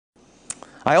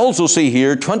I also see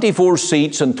here 24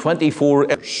 seats and 24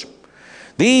 elders.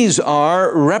 These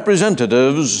are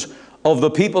representatives of the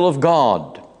people of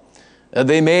God.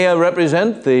 They may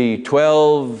represent the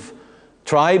 12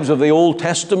 tribes of the Old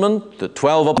Testament, the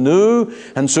 12 of the New,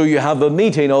 and so you have the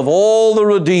meeting of all the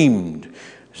redeemed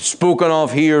spoken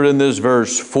of here in this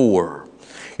verse 4.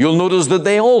 You'll notice that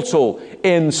they also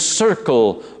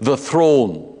encircle the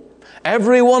throne.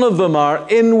 Every one of them are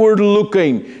inward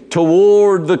looking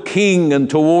toward the King and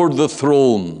toward the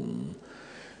throne.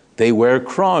 They wear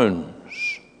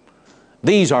crowns.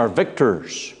 These are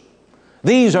victors.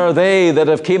 These are they that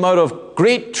have came out of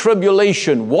great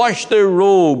tribulation, washed their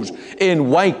robes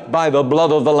in white by the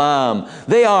blood of the Lamb.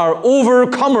 They are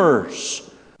overcomers.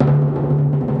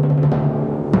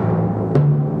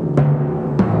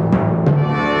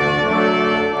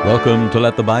 Welcome to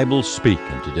Let the Bible Speak,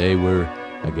 and today we're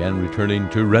again returning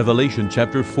to Revelation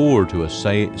chapter 4, to a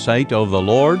sight of the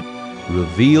Lord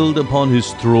revealed upon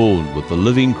His throne with the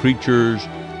living creatures,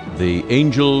 the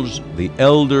angels, the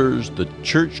elders, the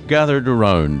church gathered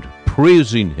around,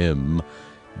 praising Him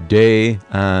day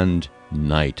and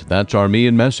night. That's our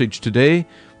main message today.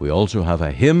 We also have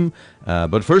a hymn,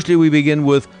 but firstly we begin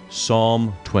with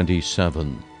Psalm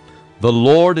 27. The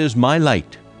Lord is my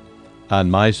light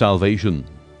and my salvation.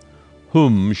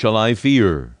 Whom shall I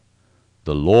fear?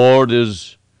 The Lord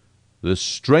is the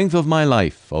strength of my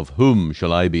life. Of whom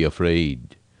shall I be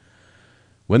afraid?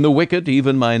 When the wicked,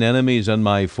 even mine enemies and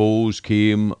my foes,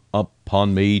 came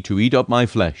upon me to eat up my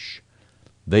flesh,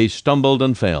 they stumbled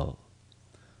and fell.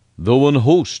 Though an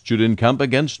host should encamp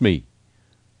against me,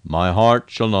 my heart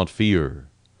shall not fear.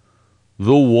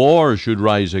 Though war should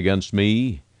rise against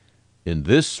me, in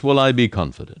this will I be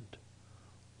confident.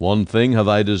 One thing have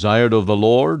I desired of the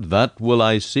Lord, that will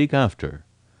I seek after,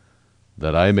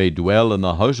 that I may dwell in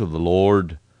the house of the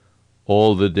Lord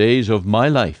all the days of my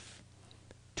life,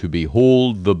 to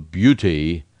behold the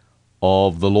beauty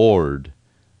of the Lord,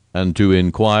 and to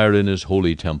inquire in His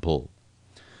holy temple.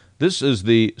 This is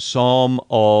the Psalm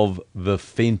of the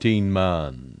fainting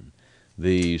man.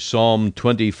 The Psalm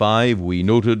 25, we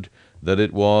noted that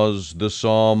it was the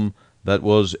psalm that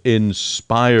was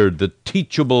inspired, the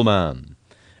teachable man.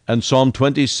 And Psalm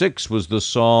 26 was the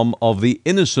psalm of the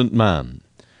innocent man.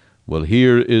 Well,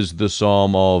 here is the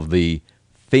psalm of the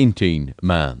fainting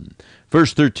man.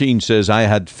 Verse 13 says, I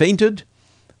had fainted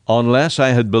unless I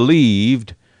had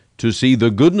believed to see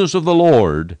the goodness of the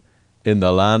Lord in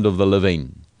the land of the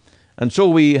living. And so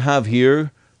we have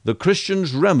here the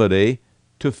Christian's remedy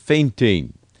to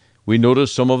fainting. We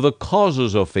notice some of the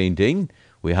causes of fainting.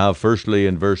 We have firstly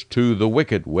in verse 2, the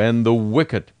wicked. When the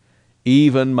wicked,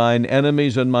 even mine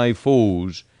enemies and my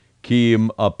foes, came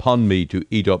upon me to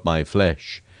eat up my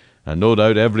flesh. And no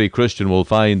doubt every Christian will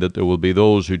find that there will be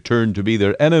those who turn to be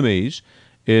their enemies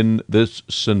in this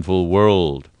sinful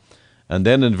world. And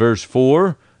then in verse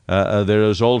 4, there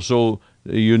is also,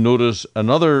 you notice,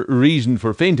 another reason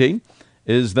for fainting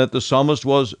is that the psalmist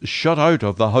was shut out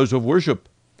of the house of worship.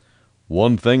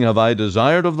 One thing have I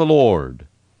desired of the Lord,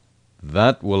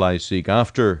 that will I seek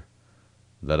after,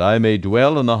 that I may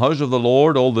dwell in the house of the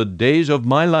Lord all the days of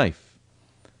my life,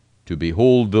 to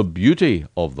behold the beauty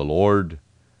of the Lord,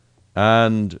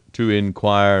 and to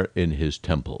inquire in His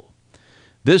temple.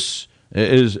 This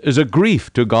is a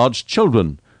grief to God's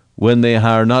children when they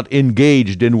are not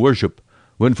engaged in worship,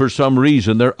 when for some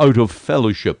reason they're out of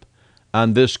fellowship,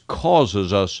 and this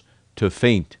causes us to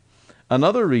faint.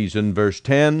 Another reason, verse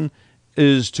 10,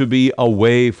 is to be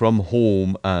away from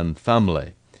home and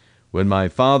family. When my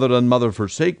father and mother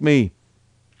forsake me,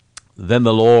 then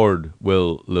the Lord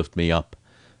will lift me up.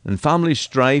 And family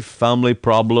strife, family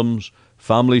problems,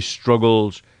 family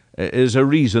struggles is a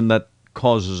reason that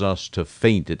causes us to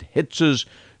faint. It hits us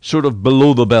sort of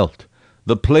below the belt.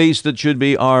 The place that should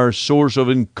be our source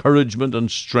of encouragement and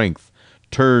strength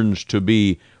turns to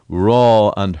be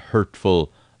raw and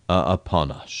hurtful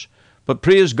upon us. But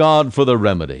praise God for the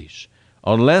remedies.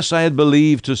 Unless I had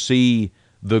believed to see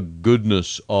the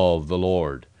goodness of the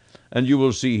Lord. And you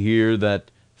will see here that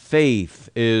faith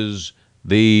is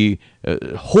the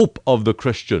hope of the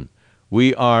Christian.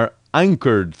 We are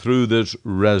anchored through this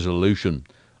resolution.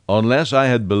 Unless I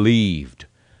had believed.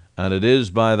 And it is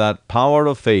by that power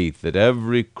of faith that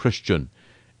every Christian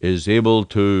is able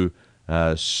to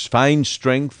find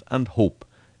strength and hope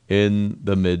in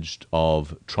the midst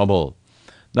of trouble.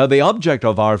 Now, the object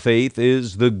of our faith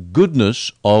is the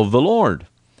goodness of the Lord.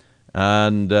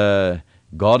 And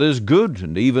God is good,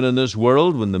 and even in this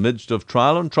world, in the midst of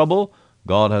trial and trouble,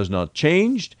 God has not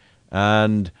changed.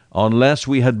 And unless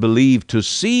we had believed to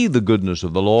see the goodness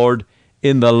of the Lord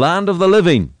in the land of the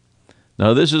living.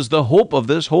 Now, this is the hope of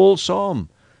this whole psalm,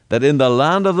 that in the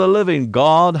land of the living,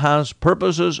 God has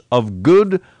purposes of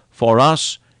good for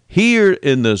us here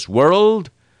in this world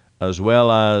as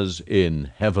well as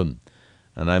in heaven.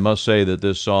 And I must say that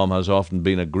this psalm has often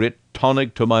been a great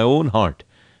tonic to my own heart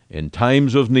in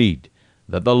times of need,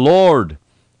 that the Lord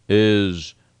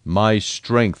is my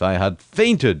strength. I had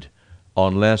fainted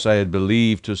unless I had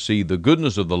believed to see the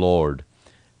goodness of the Lord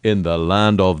in the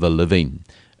land of the living.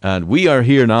 And we are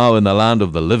here now in the land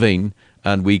of the living,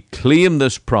 and we claim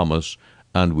this promise,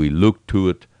 and we look to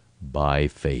it by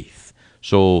faith.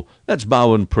 So let's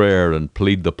bow in prayer and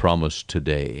plead the promise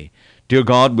today. Dear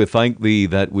God, we thank Thee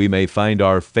that we may find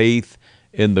our faith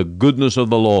in the goodness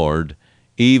of the Lord,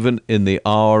 even in the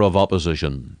hour of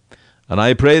opposition. And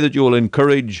I pray that You will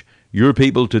encourage Your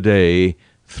people today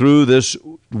through this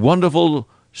wonderful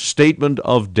statement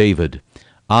of David.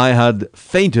 I had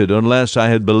fainted unless I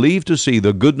had believed to see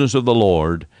the goodness of the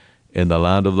Lord in the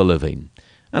land of the living.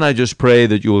 And I just pray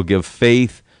that You will give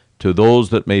faith to those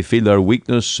that may feel their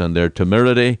weakness and their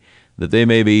temerity, that they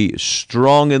may be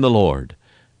strong in the Lord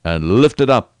and lifted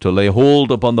up to lay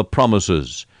hold upon the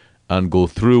promises and go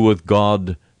through with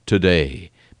God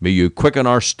today. May You quicken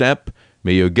our step.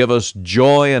 May You give us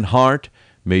joy in heart.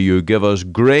 May You give us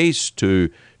grace to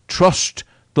trust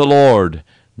the Lord,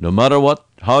 no matter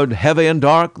how heavy and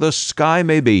dark the sky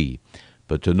may be,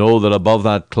 but to know that above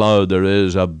that cloud there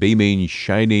is a beaming,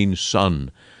 shining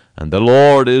sun, and the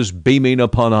Lord is beaming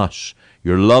upon us.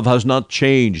 Your love has not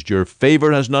changed. Your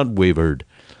favor has not wavered.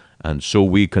 And so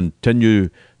we continue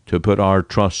to put our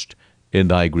trust in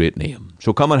Thy great name.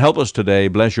 So come and help us today.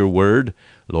 Bless Your word.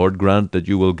 Lord, grant that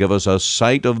You will give us a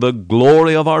sight of the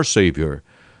glory of our Savior.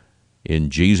 In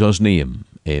Jesus' name,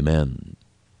 amen.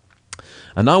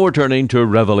 And now we're turning to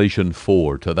Revelation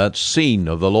 4, to that scene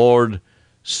of the Lord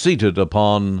seated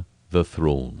upon the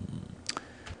throne.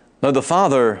 Now the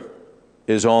Father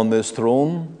is on this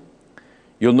throne.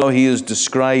 You'll know He is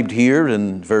described here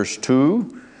in verse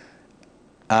 2.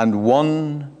 And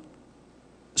one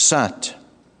sat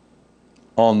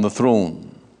on the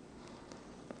throne.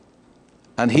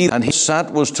 And he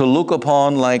sat was to look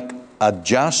upon like a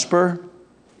jasper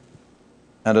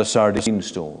and a sardine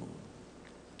stone.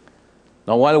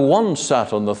 Now, while one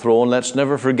sat on the throne, let's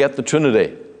never forget the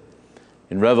Trinity.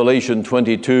 In Revelation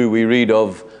 22, we read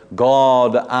of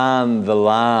God and the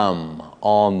Lamb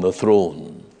on the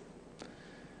throne.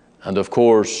 And of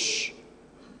course,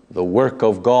 the work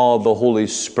of God, the Holy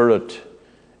Spirit,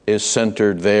 is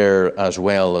centered there as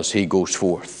well as He goes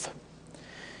forth.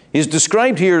 He's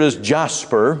described here as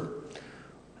jasper,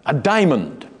 a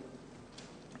diamond.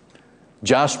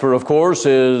 Jasper, of course,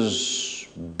 is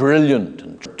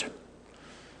brilliant.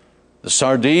 The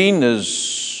sardine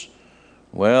is,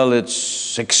 well,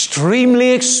 it's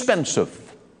extremely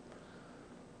expensive.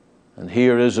 And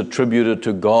here is attributed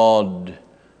to God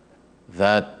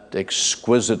that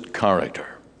exquisite character.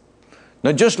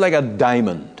 Now, just like a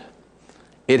diamond,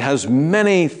 it has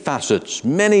many facets,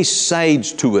 many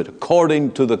sides to it,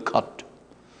 according to the cut.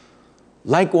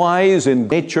 Likewise, in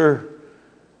nature,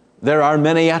 there are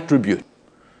many attributes.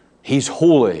 He's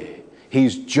holy,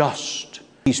 He's just,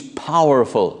 He's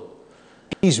powerful,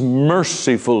 He's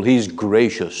merciful, He's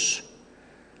gracious.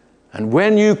 And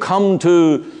when you come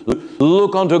to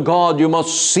look unto God, you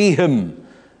must see Him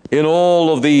in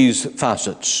all of these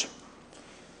facets.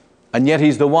 And yet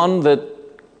He's the one that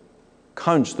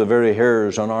counts the very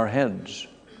hairs on our heads.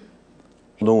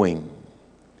 Knowing.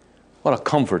 What a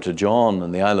comfort to John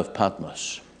in the Isle of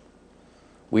Patmos.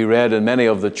 We read in many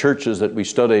of the churches that we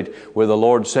studied where the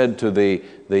Lord said to the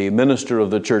minister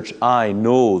of the church, I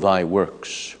know thy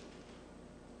works.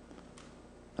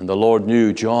 And the Lord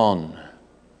knew John.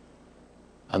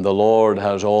 And the Lord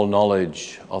has all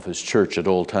knowledge of His church at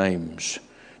all times.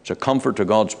 It's a comfort to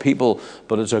God's people,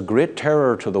 but it's a great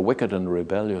terror to the wicked and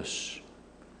rebellious.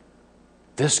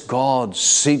 This God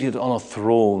seated on a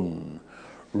throne,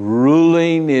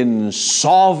 ruling in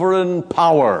sovereign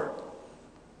power.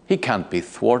 He can't be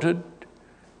thwarted.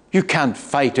 You can't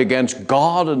fight against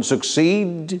God and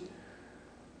succeed.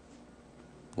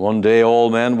 One day all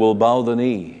men will bow the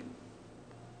knee,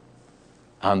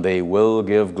 and they will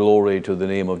give glory to the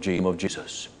name of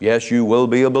Jesus. Yes, you will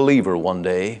be a believer one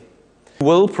day. You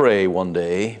will pray one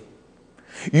day.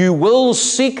 You will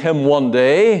seek Him one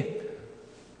day.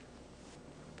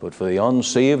 But for the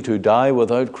unsaved who die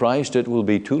without Christ, it will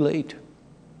be too late.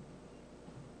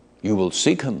 You will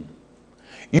seek Him.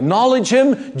 You acknowledge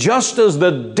Him just as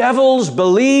the devils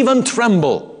believe and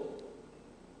tremble,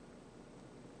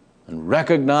 and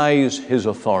recognize His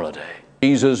authority.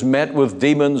 Jesus met with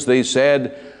demons. They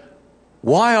said,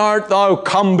 why art thou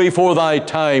come before thy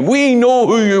time? We know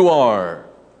who you are.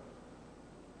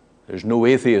 There's no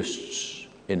atheists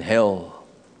in hell.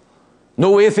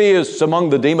 No atheists among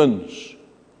the demons.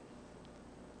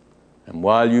 And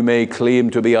while you may claim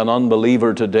to be an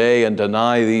unbeliever today and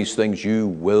deny these things, you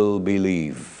will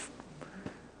believe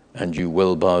and you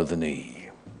will bow the knee.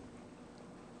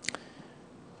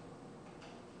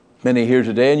 Many here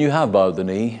today, and you have bowed the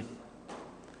knee.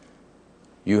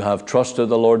 You have trusted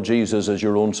the Lord Jesus as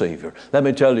your own Savior. Let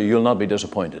me tell you, you'll not be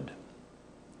disappointed.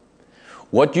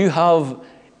 What you have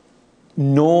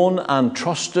known and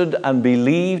trusted and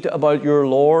believed about your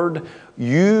Lord,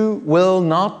 you will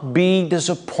not be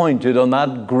disappointed on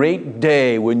that great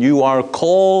day when you are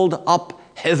called up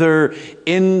hither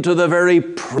into the very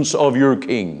presence of your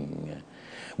King.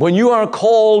 When you are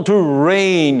called to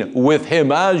reign with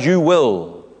Him as you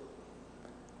will.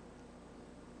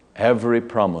 Every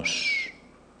promise,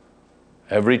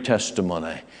 every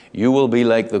testimony, you will be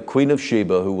like the Queen of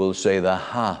Sheba, who will say, the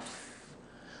half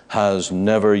has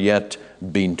never yet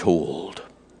been told.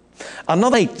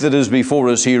 Another light that is before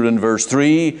us here in verse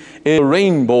 3 is a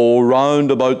rainbow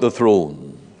round about the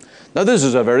throne. Now this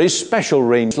is a very special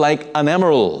rainbow. It's like an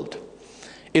emerald.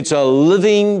 It's a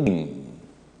living,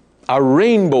 a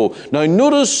rainbow. Now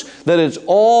notice that it's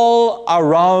all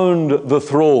around the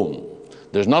throne.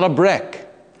 There's not a break.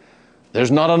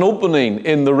 There's not an opening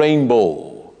in the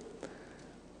rainbow.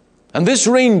 And this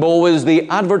rainbow is the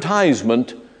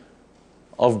advertisement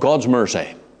of God's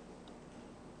mercy.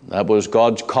 That was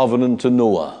God's covenant to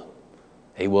Noah.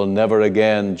 He will never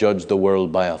again judge the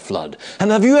world by a flood.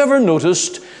 And have you ever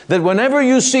noticed that whenever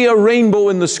you see a rainbow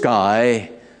in the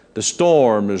sky, the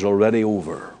storm is already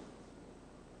over?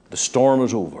 The storm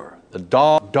is over. The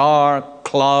dark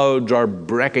clouds are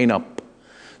breaking up.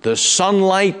 The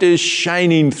sunlight is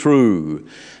shining through,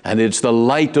 and it's the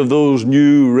light of those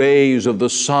new rays of the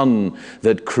sun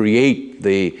that create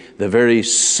the very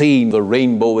scene, the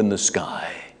rainbow in the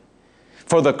sky.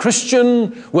 For the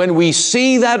Christian, when we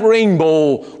see that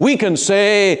rainbow, we can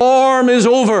say, the storm is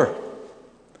over.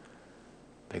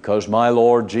 Because my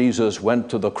Lord Jesus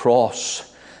went to the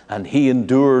cross and He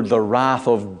endured the wrath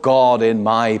of God in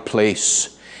my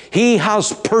place. He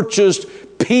has purchased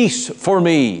peace for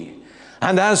me.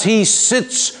 And as He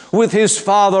sits with His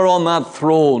Father on that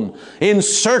throne,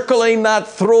 encircling that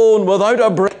throne without a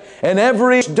break in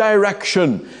every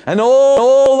direction, and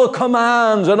all the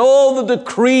commands and all the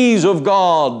decrees of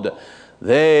God,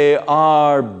 they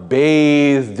are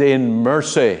bathed in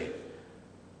mercy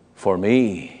for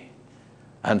me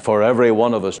and for every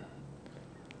one of us.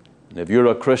 And if you're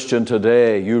a Christian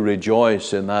today, you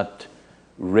rejoice in that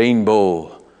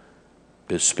rainbow,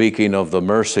 bespeaking of the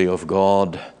mercy of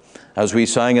God. As we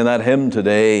sang in that hymn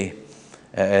today,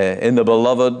 in the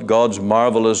Beloved, God's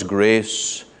marvelous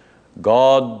grace,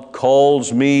 God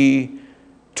calls me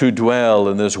to dwell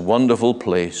in this wonderful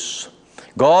place.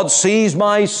 God sees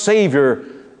my Savior,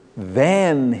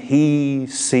 then He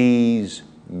sees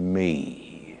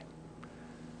me.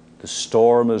 The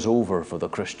storm is over for the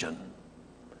Christian.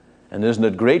 And isn't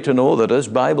it great to know that this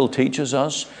Bible teaches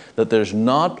us that there's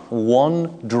not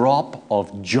one drop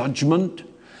of judgment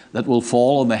that will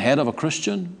fall on the head of a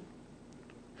Christian?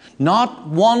 Not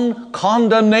one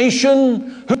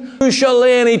condemnation. Who shall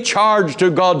lay any charge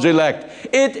to God's elect?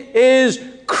 It is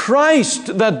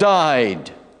Christ that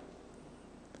died.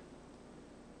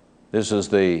 This is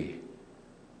the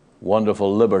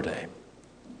wonderful liberty,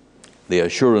 the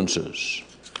assurances,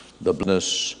 the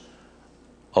bliss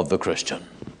of the Christian.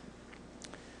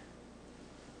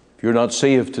 If you're not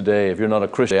saved today, if you're not a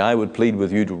Christian, I would plead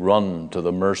with you to run to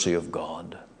the mercy of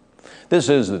God. This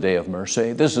is the day of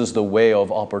mercy. This is the way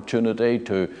of opportunity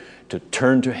to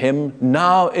turn to Him.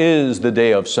 Now is the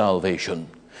day of salvation.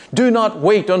 Do not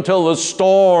wait until the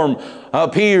storm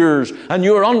appears and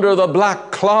you're under the black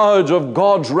clouds of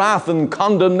God's wrath and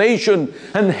condemnation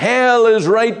and hell is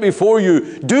right before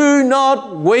you. Do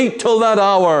not wait till that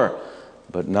hour.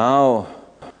 But now,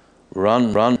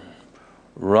 run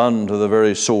to the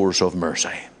very source of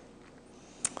mercy.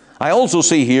 I also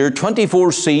see here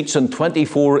 24 seats and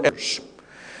 24 elders.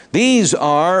 These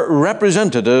are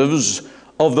representatives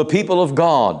of the people of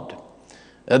God.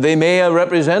 They may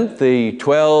represent the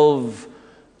 12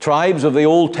 tribes of the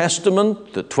Old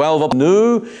Testament, the 12 of the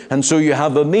New, and so you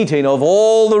have the meeting of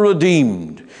all the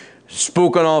redeemed,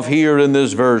 spoken of here in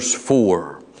this verse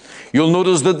 4. You'll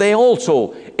notice that they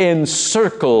also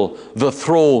encircle the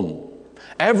throne.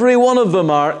 Every one of them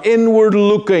are inward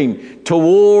looking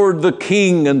toward the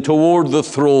King and toward the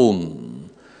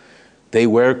throne. They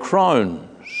wear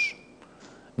crowns.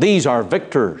 These are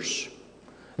victors.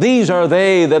 These are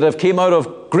they that have came out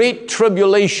of great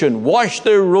tribulation, washed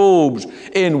their robes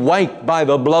in white by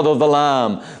the blood of the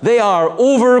Lamb. They are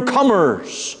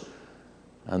overcomers.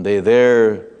 And they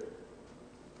there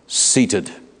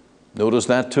seated. Notice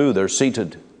that too, they're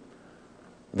seated.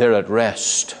 They're at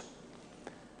rest.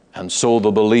 And so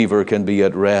the believer can be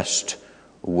at rest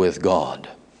with God.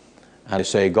 And I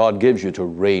say, God gives you to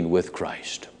reign with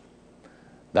Christ.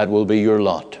 That will be your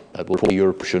lot. That will be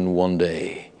your portion one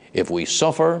day. If we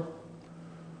suffer,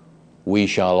 we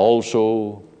shall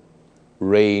also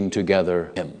reign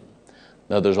together with Him.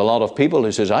 Now there's a lot of people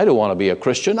who says, I don't want to be a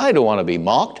Christian. I don't want to be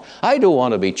mocked. I don't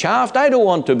want to be chaffed. I don't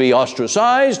want to be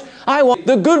ostracized. I want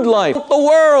the good life, the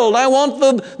world. I want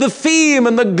the fame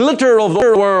and the glitter of the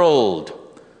world.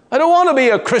 I don't want to be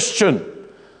a Christian.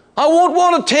 I won't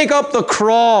want to take up the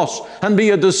cross and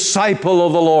be a disciple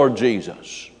of the Lord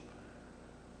Jesus.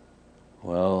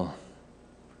 Well,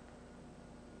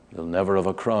 you'll never have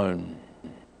a crown.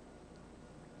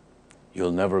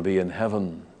 You'll never be in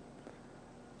heaven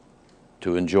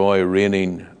to enjoy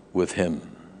reigning with Him.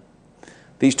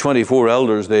 These 24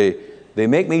 elders, they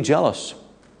make me jealous.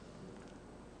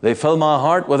 They fill my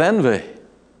heart with envy.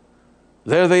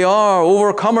 There they are,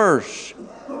 overcomers.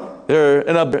 They're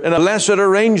in a blessed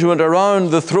arrangement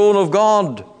around the throne of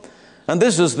God. And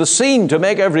this is the scene to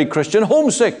make every Christian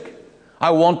homesick. I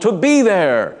want to be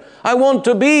there. I want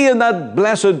to be in that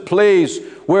blessed place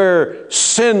where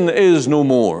sin is no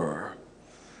more.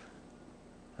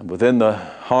 And within the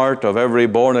heart of every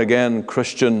born-again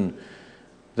Christian,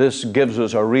 this gives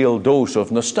us a real dose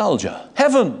of nostalgia.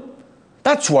 Heaven,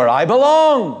 that's where I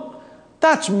belong.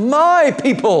 That's my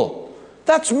people.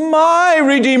 That's my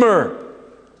Redeemer.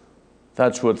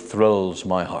 That's what thrills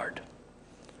my heart.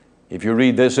 If you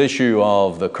read this issue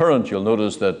of The Current, you'll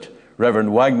notice that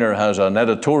Reverend Wagner has an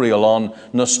editorial on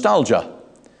nostalgia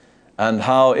and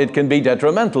how it can be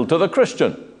detrimental to the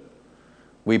Christian.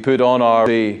 We put on our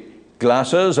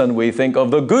glasses and we think of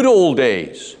the good old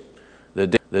days, the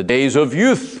days of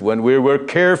youth when we were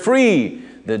carefree,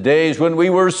 the days when we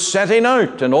were setting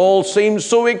out and all seemed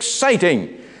so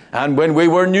exciting, and when we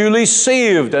were newly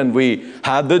saved and we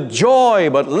had the joy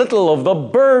but little of the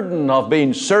burden of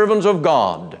being servants of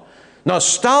God.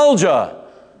 Nostalgia,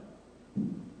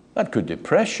 that could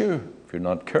depress you if you're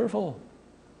not careful.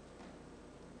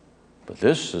 But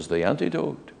this is the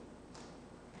antidote.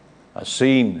 A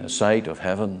scene, a sight of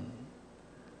heaven,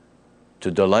 to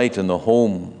delight in the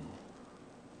home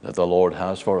that the Lord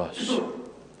has for us.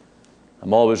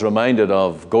 I'm always reminded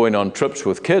of going on trips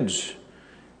with kids.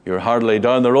 You're hardly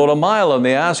down the road a mile and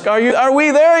they ask, are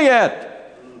we there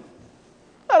yet?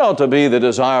 That ought to be the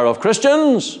desire of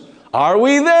Christians. Are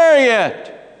we there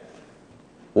yet?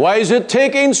 Why is it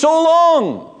taking so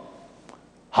long?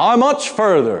 How much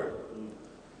further?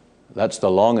 That's the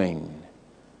longing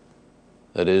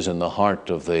that is in the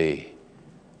heart of the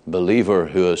believer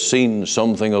who has seen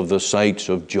something of the sights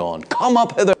of John. Come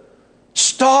up hither.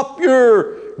 Stop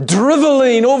your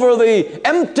driveling over the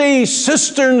empty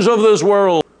cisterns of this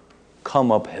world.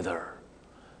 Come up hither.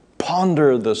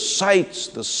 Ponder the sights,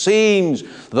 the scenes,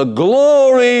 the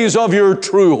glories of your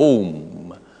true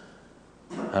home.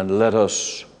 And let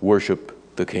us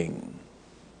worship the King.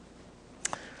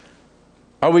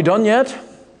 Are we done yet?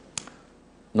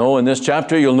 No, in this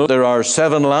chapter you'll note there are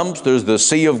 7 lamps. There's the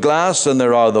sea of glass and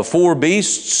there are the 4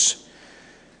 beasts.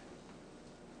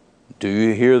 Do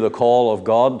you hear the call of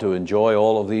God to enjoy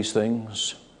all of these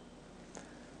things?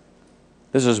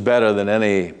 This is better than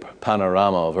any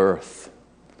panorama of earth.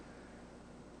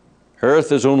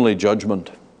 Earth is only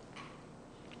judgment.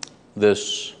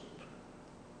 This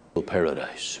is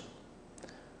paradise.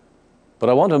 But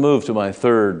I want to move to my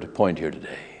third point here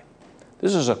today.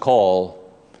 This is a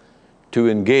call to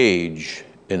engage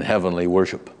in heavenly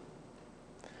worship.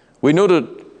 We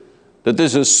noted that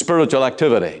this is spiritual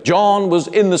activity. John was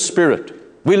in the Spirit.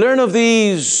 We learn of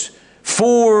these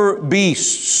 4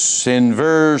 beasts in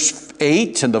verse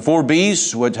 8, and the 4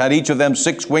 beasts which had each of them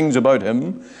 6 wings about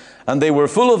him, and they were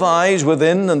full of eyes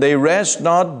within, and they rest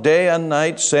not day and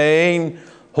night, saying,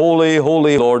 Holy,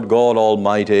 holy, Lord God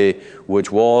Almighty,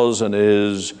 which was and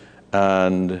is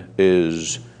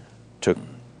to come.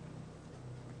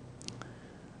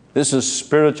 This is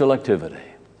spiritual activity.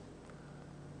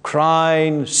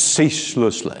 Crying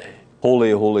ceaselessly,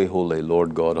 Holy, holy, holy,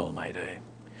 Lord God Almighty.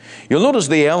 You'll notice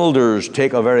the elders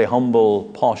take a very humble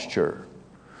posture.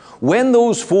 When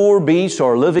those 4 beasts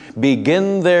are living,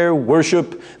 begin their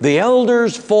worship, the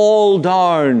elders fall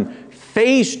down,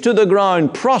 face to the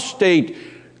ground, prostrate,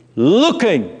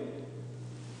 looking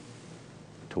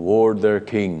toward their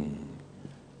King,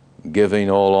 giving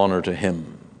all honor to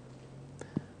Him.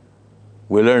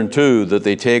 We learn too that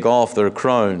they take off their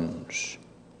crowns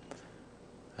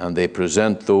and they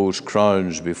present those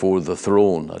crowns before the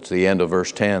throne. That's the end of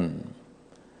verse 10.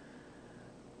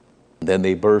 Then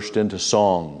they burst into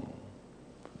song.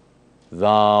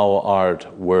 Thou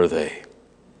art worthy.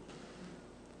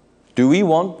 Do we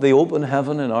want the open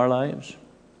heaven in our lives?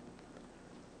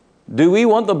 Do we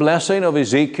want the blessing of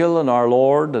Ezekiel and our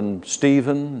Lord and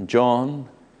Stephen and John?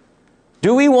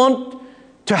 Do we want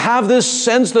to have this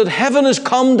sense that heaven has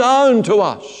come down to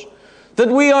us, that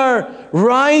we are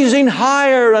rising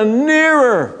higher and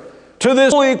nearer to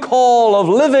this holy call of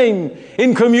living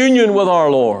in communion with our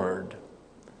Lord?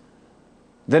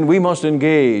 Then we must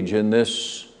engage in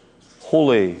this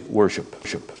holy worship.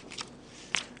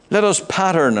 Let us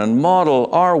pattern and model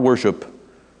our worship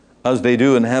as they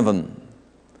do in heaven.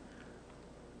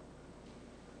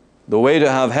 The way to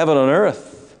have heaven on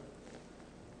earth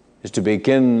is to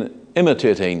begin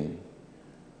imitating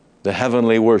the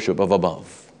heavenly worship of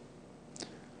above.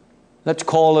 Let's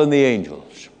call in the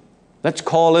angels. Let's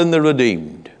call in the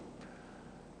redeemed.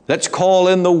 Let's call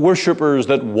in the worshipers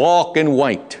that walk in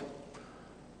white.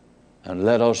 And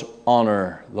let us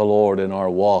honor the Lord in our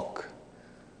walk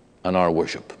and our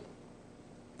worship.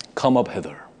 Come up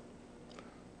hither.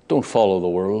 Don't follow the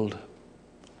world.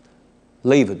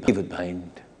 Leave it behind.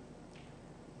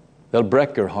 They'll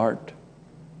break your heart.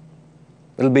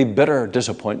 It'll be bitter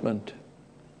disappointment,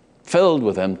 filled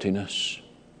with emptiness.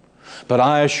 But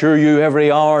I assure you,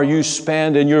 every hour you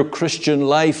spend in your Christian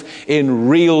life in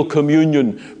real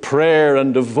communion, prayer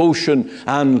and devotion,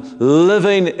 and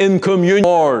living in communion with the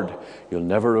Lord, you'll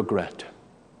never regret.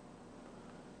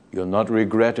 You'll not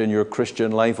regret in your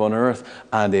Christian life on earth,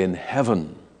 and in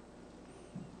heaven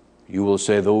you will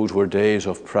say, those were days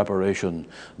of preparation.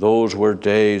 Those were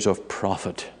days of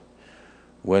profit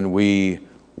when we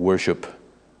worship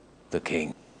the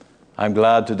King. I'm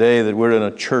glad today that we're in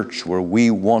a church where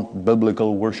we want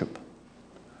biblical worship.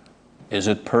 Is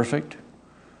it perfect?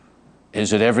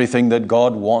 Is it everything that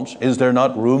God wants? Is there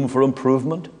not room for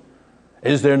improvement?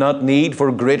 Is there not need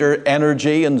for greater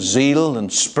energy and zeal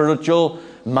and spiritual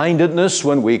mindedness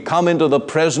when we come into the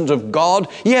presence of God?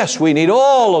 Yes, we need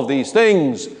all of these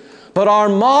things, but our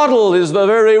model is the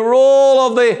very role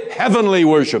of the heavenly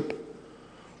worship.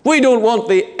 We don't want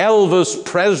the Elvis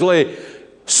Presley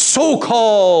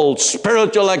so-called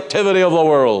spiritual activity of the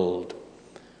world.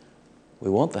 We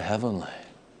want the heavenly.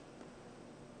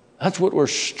 That's what we're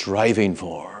striving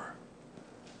for.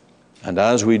 And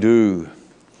as we do,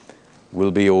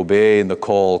 we'll be obeying the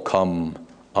call, come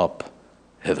up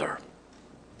hither.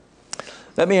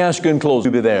 Let me ask you in close, will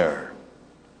you be there?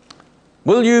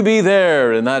 Will you be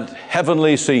there in that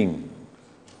heavenly scene,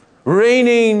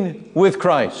 reigning with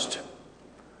Christ?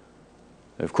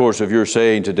 Of course, if you're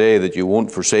saying today that you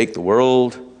won't forsake the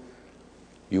world,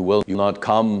 you will not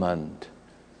come and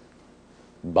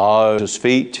bow at his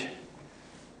feet,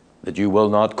 that you will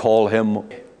not call him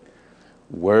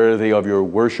worthy of your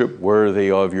worship,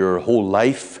 worthy of your whole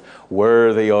life,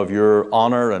 worthy of your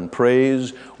honor and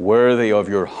praise, worthy of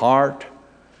your heart.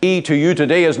 He to you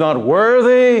today is not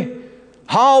worthy.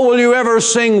 How will you ever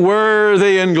sing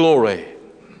worthy in glory?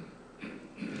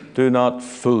 Do not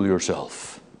fool yourself.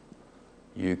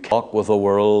 You walk with the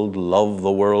world, love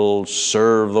the world,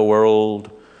 serve the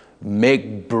world,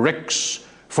 make bricks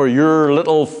for your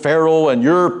little Pharaoh and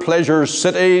your pleasure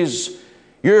cities.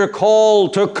 You're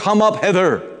called to come up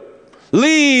hither,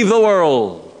 leave the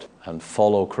world, and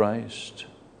follow Christ.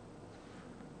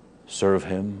 Serve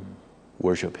him,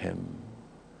 worship him,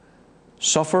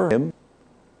 suffer him,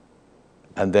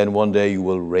 and then one day you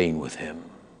will reign with him.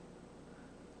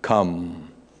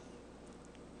 Come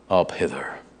up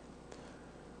hither.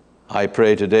 I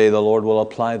pray today the Lord will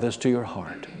apply this to your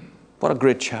heart. What a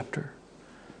great chapter.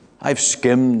 I've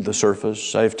skimmed the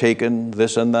surface. I've taken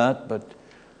this and that, but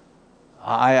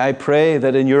I pray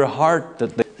that in your heart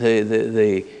that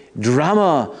the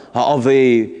drama of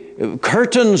the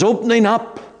curtains opening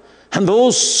up and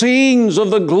those scenes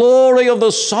of the glory of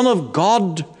the Son of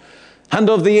God and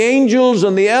of the angels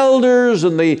and the elders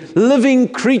and the living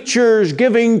creatures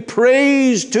giving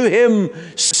praise to him,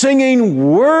 singing,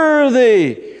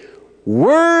 worthy,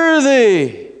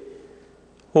 worthy,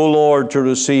 O Lord, to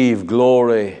receive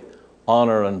glory,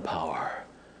 honor, and power.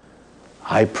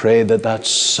 I pray that that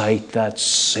sight, that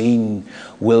scene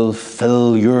will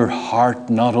fill your heart,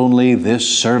 not only this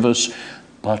service,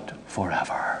 but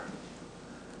forever.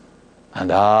 And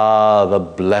the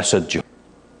blessed joy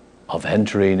of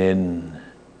entering in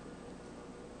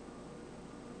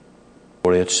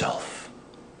glory itself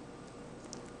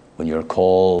when you're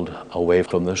called away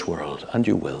from this world, and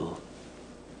you will.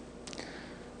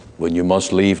 When you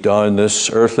must leave down this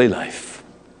earthly life,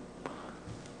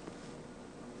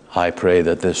 I pray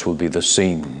that this will be the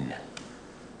scene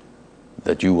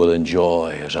that you will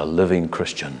enjoy as a living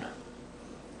Christian,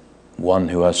 one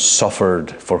who has suffered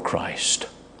for Christ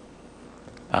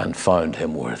and found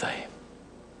him worthy.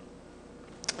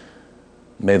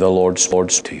 May the Lord's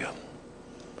words to you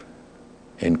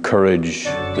encourage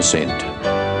the saint.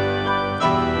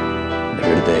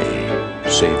 Never today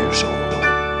save your soul.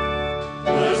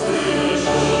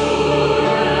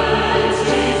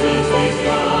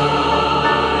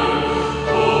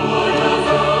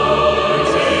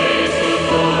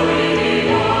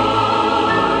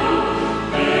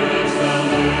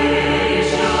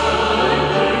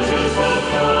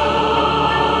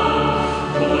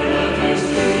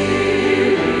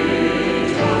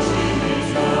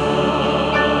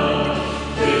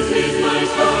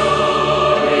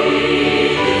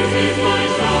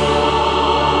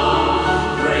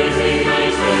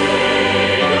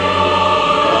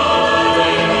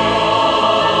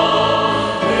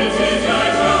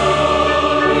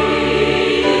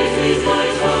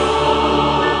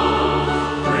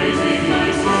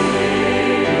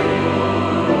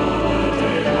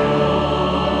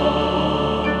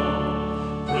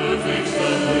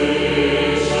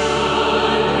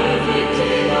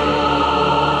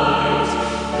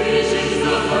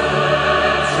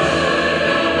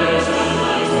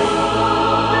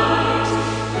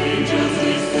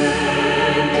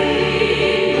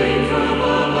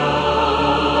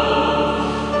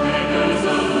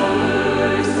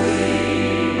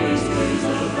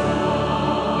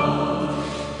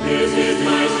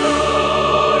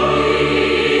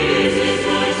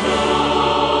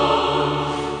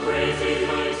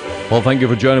 Well, thank you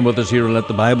for joining with us here and Let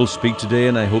the Bible Speak today,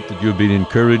 and I hope that you've been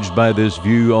encouraged by this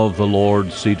view of the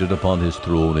Lord seated upon his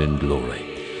throne in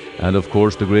glory. And of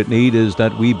course, the great need is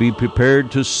that we be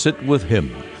prepared to sit with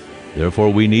him. Therefore,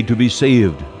 we need to be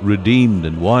saved, redeemed,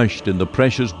 and washed in the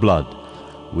precious blood.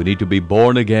 We need to be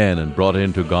born again and brought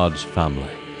into God's family.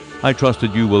 I trust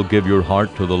that you will give your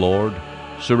heart to the Lord,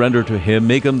 surrender to him,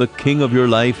 make him the king of your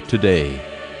life today,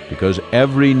 because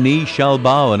every knee shall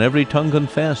bow and every tongue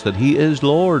confess that he is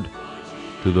Lord,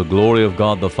 to the glory of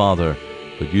God the Father.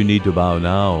 But you need to bow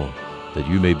now, that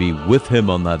you may be with him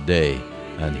on that day,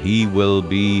 and he will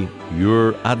be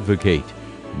your advocate,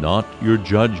 not your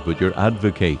judge, but your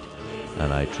advocate.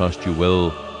 And I trust you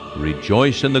will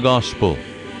rejoice in the gospel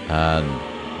and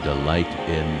delight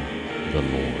in the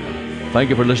Lord. Thank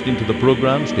you for listening to the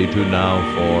program. Stay tuned now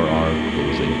for our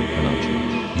closing announcements.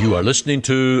 You are listening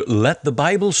to Let the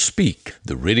Bible Speak,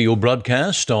 the radio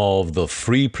broadcast of the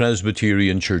Free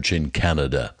Presbyterian Church in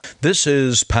Canada. This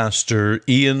is Pastor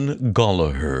Ian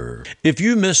Gollaher. If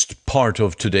you missed part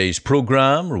of today's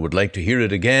program or would like to hear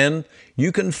it again,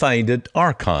 you can find it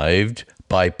archived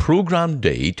by program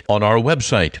date on our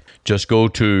website. Just go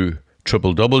to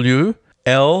www.ltbs.ca,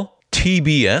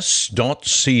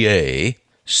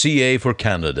 CA for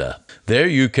Canada. There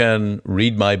you can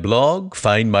read my blog,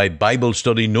 find my Bible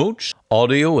study notes,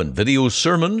 audio and video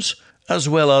sermons, as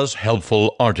well as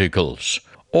helpful articles.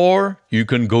 Or you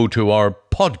can go to our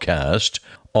podcast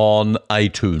on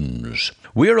iTunes.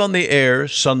 We're on the air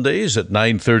Sundays at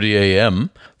 9:30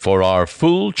 a.m. for our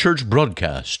full church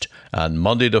broadcast, and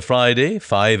Monday to Friday,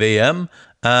 5 a.m.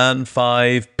 and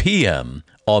 5 p.m.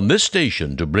 on this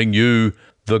station to bring you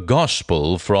the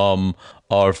gospel from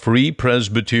our Free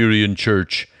Presbyterian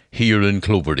Church here in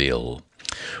Cloverdale.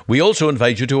 We also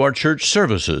invite you to our church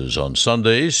services on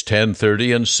Sundays,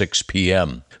 10:30 and 6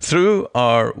 p.m. Through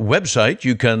our website,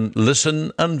 you can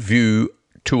listen and view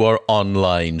to our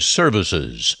online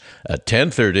services at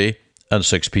 10:30 and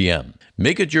 6 p.m.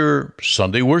 Make it your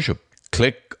Sunday worship.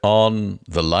 Click on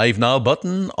the Live Now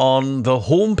button on the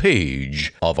home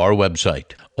page of our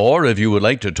website. Or if you would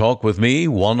like to talk with me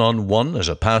one-on-one as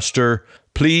a pastor,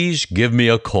 please give me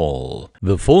a call.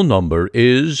 The phone number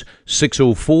is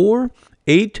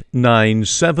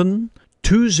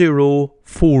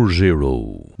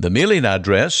 604-897-2040. The mailing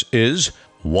address is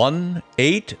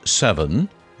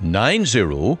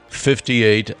 18790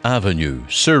 58th Avenue,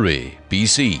 Surrey,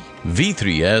 BC,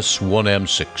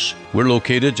 V3S1M6. We're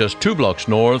located just 2 blocks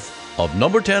north of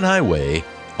number 10 Highway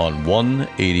on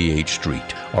 188th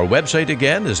Street. Our website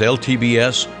again is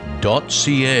ltbs.ca,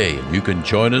 and you can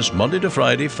join us Monday to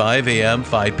Friday, 5 a.m.,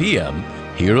 5 p.m.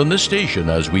 here on the station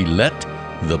as we let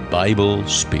the Bible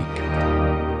speak.